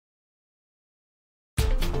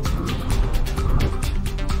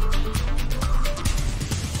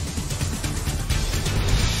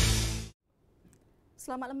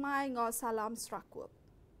Selamat lemai ngau salam serakup.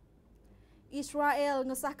 Israel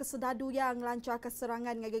ngesah kesedadu yang lancarkan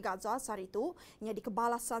serangan ngagi Gaza sehari itu yang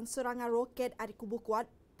dikebalasan serangan roket dari Kubu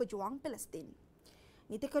Kuat Pejuang Palestin.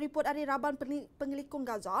 Niti keriput dari Raban Pengelikung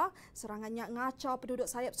Gaza, serangannya ngacau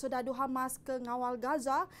penduduk sayap sedadu Hamas ke ngawal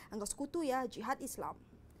Gaza anggo sekutu ya Jihad Islam.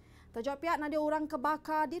 Tajak pihak ada orang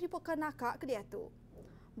kebakar diriputkan nakak ke dia tu.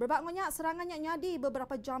 Berbaknya serangannya nyadi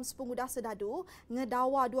beberapa jam sepengudah sedadu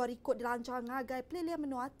ngedawa dua rikut dilancar ngagai PELILIH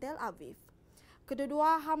MENUA Tel Aviv.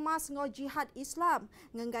 Kedua-dua Hamas ngau Jihad Islam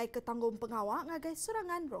ngengai ketanggung pengawal ngagai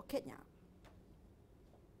serangan roketnya.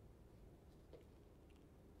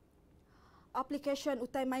 Aplikasi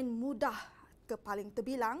utai main mudah ke paling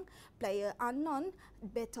terbilang, player unknown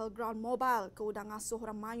Battleground Mobile ke udang asuh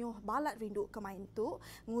orang mayuh balat rindu ke main tu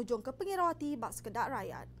ngujung ke pengirawati bak sekedar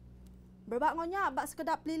rakyat. Berbaknya bak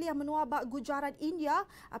sekedar PELILIH MENUA bak gujaran India,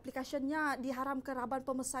 aplikasinya diharamkan Raban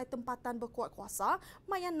Pemesai Tempatan Berkuat Kuasa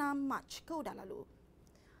mayan 6 Mac ke udah lalu.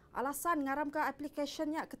 Alasan ngaramkan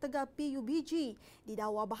aplikasinya ketega PUBG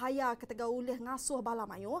didakwa bahaya ketega ulih ngasuh bala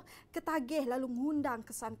mayuh, ketagih lalu mengundang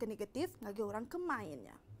kesan ke negatif ngagi orang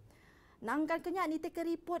kemainnya. Nangkan kenyak ni teka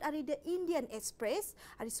report dari The Indian Express,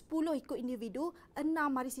 hari 10 ikut individu, 6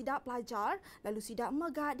 hari sidak pelajar, lalu sidak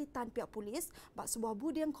megak di tan pihak polis, bak sebuah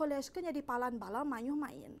budian kolej kenyak di palan bala mayuh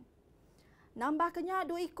main. Nambah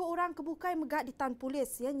kenyak 2 ikut orang kebukai megak di tan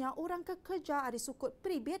polis, ianya orang kekerja hari sukut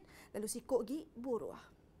peribit, lalu sikut gi buruh.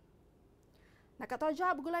 Nak kata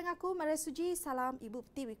jawab bergulai aku, Maria Suji, salam Ibu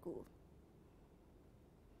Petiwiku.